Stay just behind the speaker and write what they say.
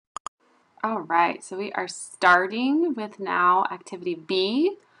All right, so we are starting with now activity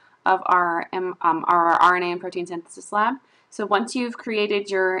B of our RNA and protein synthesis lab. So once you've created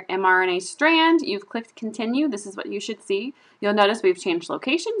your mRNA strand, you've clicked continue. This is what you should see. You'll notice we've changed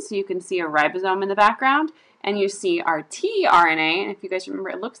locations, so you can see a ribosome in the background, and you see our tRNA. And if you guys remember,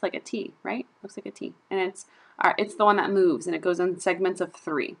 it looks like a T, right? It looks like a T, and it's the one that moves, and it goes in segments of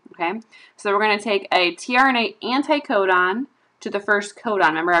 3. Okay, so we're going to take a tRNA anticodon to the first codon.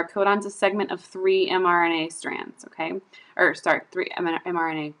 Remember, our codon's a segment of 3 mRNA strands, okay? Or, sorry, 3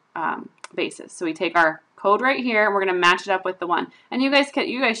 mRNA bases. So we take our code right here, and we're going to match it up with the one. And you guys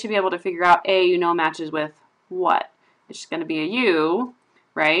should be able to figure out A, you know, matches with what? It's going to be a U,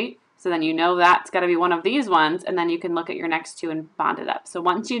 right? So then you know that's got to be one of these ones, and then you can look at your next 2 and bond it up. So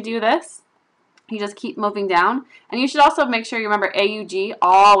once you do this, you just keep moving down. And you should also make sure you remember AUG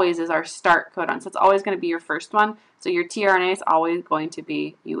always is our start codon. So it's always going to be your first one. So your tRNA is always going to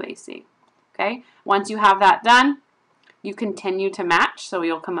be UAC. Okay? Once you have that done, you continue to match. So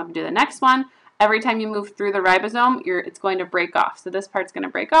you'll come up and do the next one. Every time you move through the ribosome, it's going to break off. So this part's going to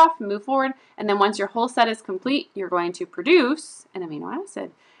break off and move forward. And then once your whole set is complete, you're going to produce an amino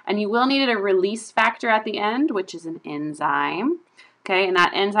acid. And you will need a release factor at the end, which is an enzyme. Okay, and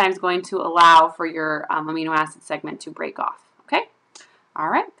that enzyme is going to allow for your amino acid segment to break off. Okay? All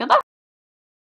right, good luck.